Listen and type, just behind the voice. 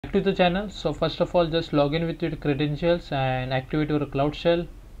back to the channel. So first of all, just log in with your credentials and activate your Cloud Shell.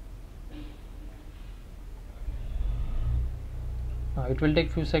 Now it will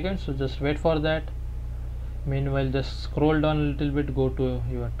take few seconds, so just wait for that. Meanwhile, just scroll down a little bit, go to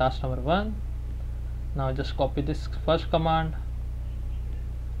your task number 1. Now just copy this first command,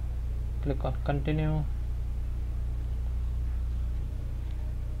 click on continue.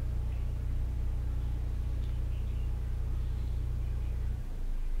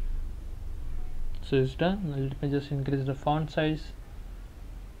 So it's done. Let me just increase the font size.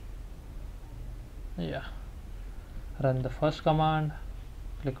 Yeah, run the first command,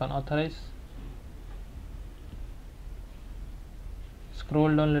 click on authorize, scroll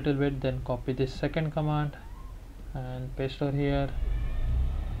down a little bit, then copy this second command and paste over here,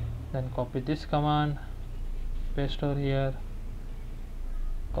 then copy this command, paste over here,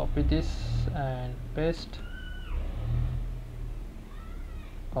 copy this and paste,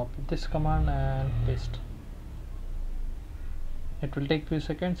 copy this command and paste. It will take few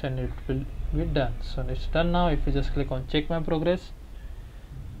seconds and it will be done. So it's done now. If you just click on check my progress,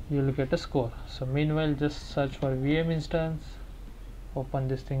 you will get a score. So meanwhile, just search for VM instance, open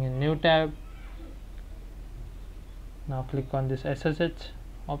this thing in new tab. Now click on this SSH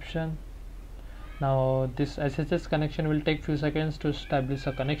option. Now this SSH connection will take few seconds to establish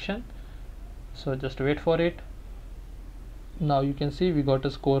a connection, so just wait for it. Now you can see we got a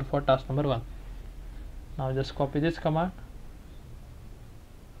score for task number 1. Now just copy this command,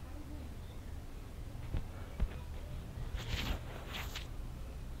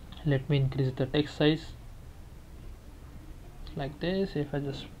 let me increase the text size like this. If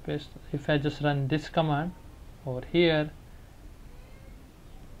I just run this command over here,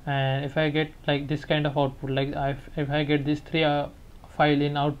 and if I get like this kind of output, like if I get this 3 file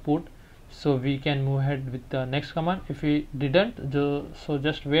in output, so we can move ahead with the next command. If we didn't, so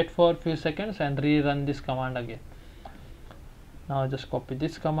just wait for a few seconds and rerun this command again. Now just copy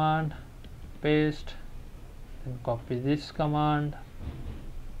this command, paste, then copy this command,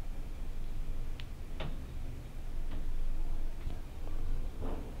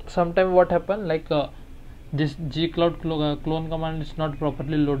 sometime what happen, like this gcloud clone command is not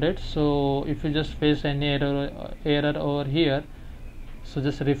properly loaded. So if you just face any error over here, so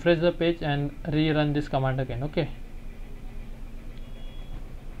just refresh the page and rerun this command again. Okay,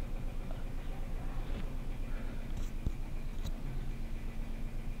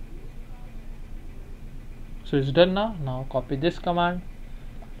 so it's done now. Now copy this command,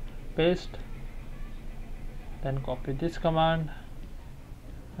 paste, then copy this command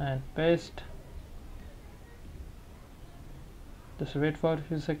and paste. Just wait for a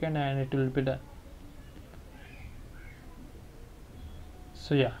few seconds and it will be done.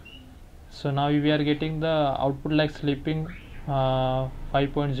 So yeah, so now we are getting the output like sleeping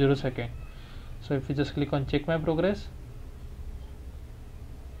 5.0 second. So if you just click on check my progress,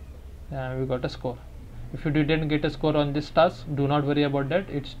 we got a score. If you didn't get a score on this task, do not worry about that,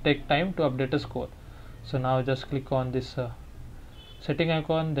 it's take time to update a score. So now just click on this setting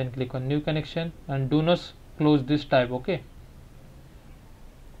icon, then click on new connection and do not close this tab. Okay,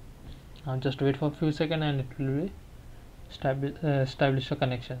 now just wait for a few seconds and it will be establish a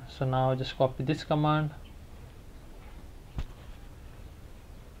connection. So now just copy this command,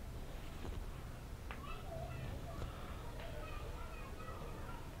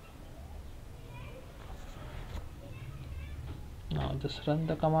 now just run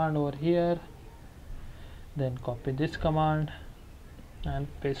the command over here, then copy this command and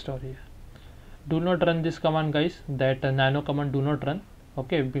paste over here. Do not run this command guys, that nano command do not run.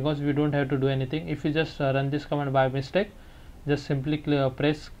 Okay, because we don't have to do anything. If you just run this command by mistake, just simply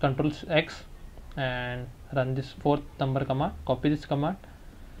press Ctrl X and run this 4th number command, copy this command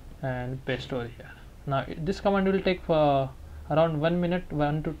and paste over here. Now this command will take around 1 minute,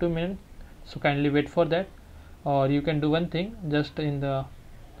 1 to 2 minutes, so kindly wait for that. Or you can do one thing, just in the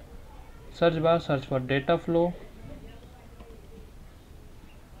search bar search for data flow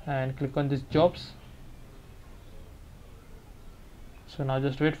and click on this jobs. So now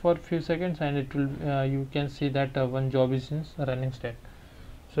just wait for a few seconds and it will you can see that one job is in running state.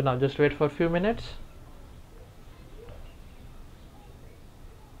 So now just wait for a few minutes.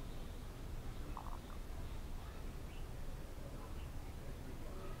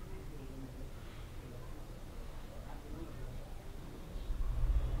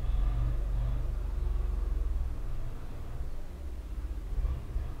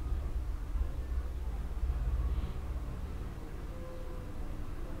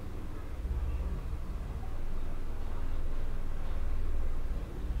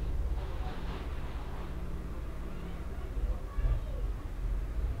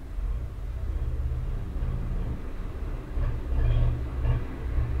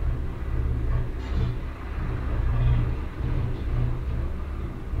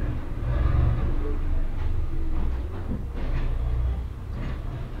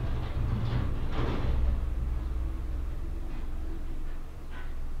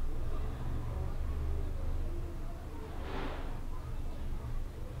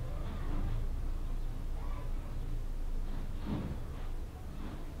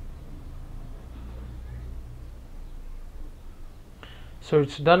 So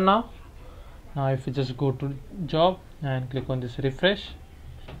it's done now. Now if you just go to job and click on this refresh,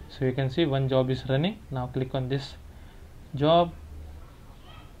 so you can see one job is running. Now click on this job.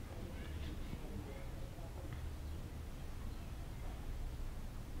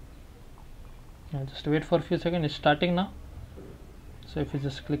 Now just wait for a few seconds. It's starting now. So if you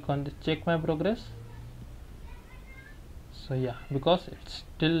just click on the check my progress, so yeah, because it's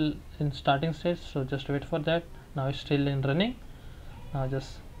still in starting stage, so just wait for that. Now it's still in running. Now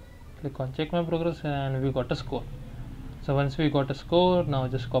just click on check my progress and we got a score. So once we got a score, now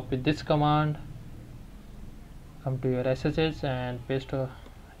just copy this command, come to your SSH and paste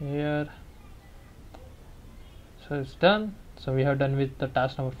here. So it's done. So we have done with the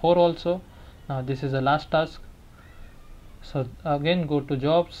task number 4 also. Now this is the last task. So again go to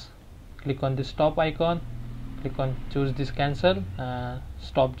jobs, click on this stop icon, click on choose this cancel and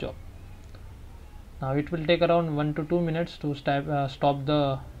stop job. Now it will take around 1 to 2 minutes to stop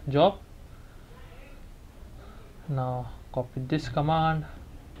the job. Now copy this command,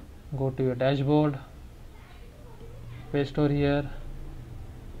 go to your dashboard, paste over here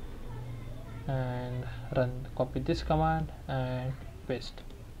and run. Copy this command and paste.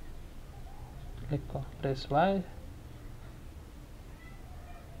 Click on press Y.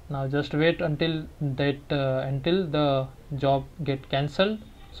 Now just wait until the job get cancelled.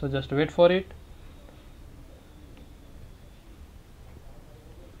 So just wait for it.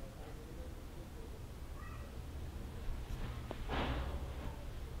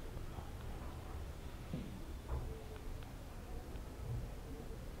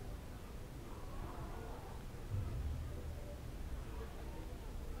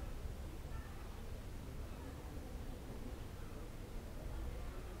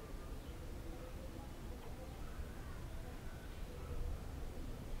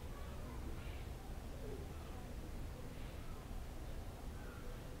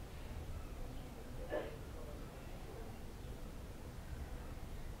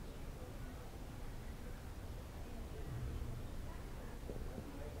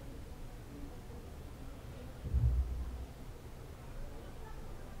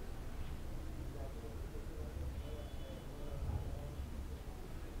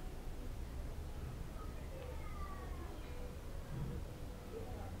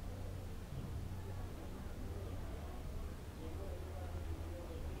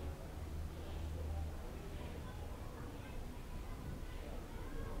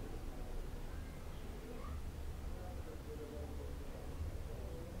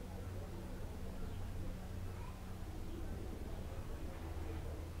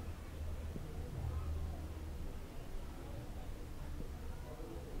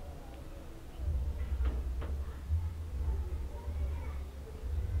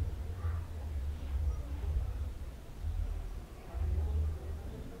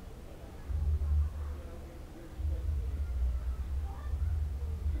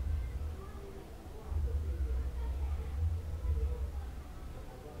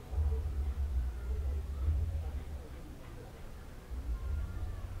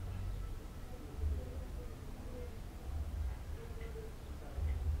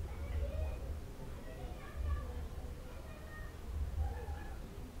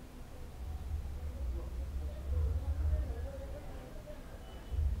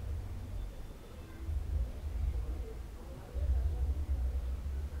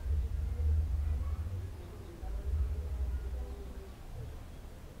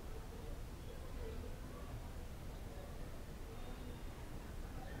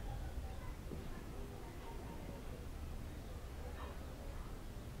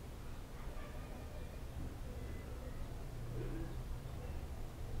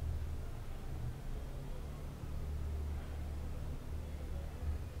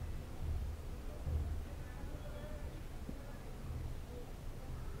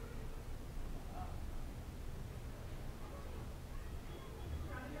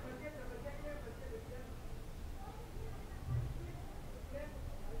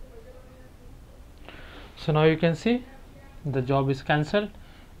 So now you can see the job is cancelled.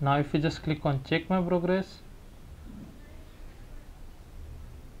 Now if you just click on check my progress,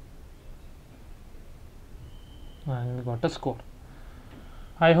 and we got a score.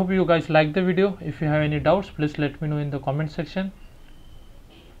 I hope you guys like the video. If you have any doubts, please let me know in the comment section.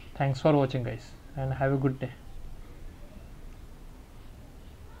 Thanks for watching guys, and have a good day.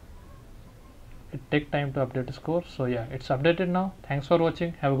 It takes time to update the score, so yeah, it's updated now. Thanks for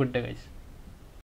watching. Have a good day guys.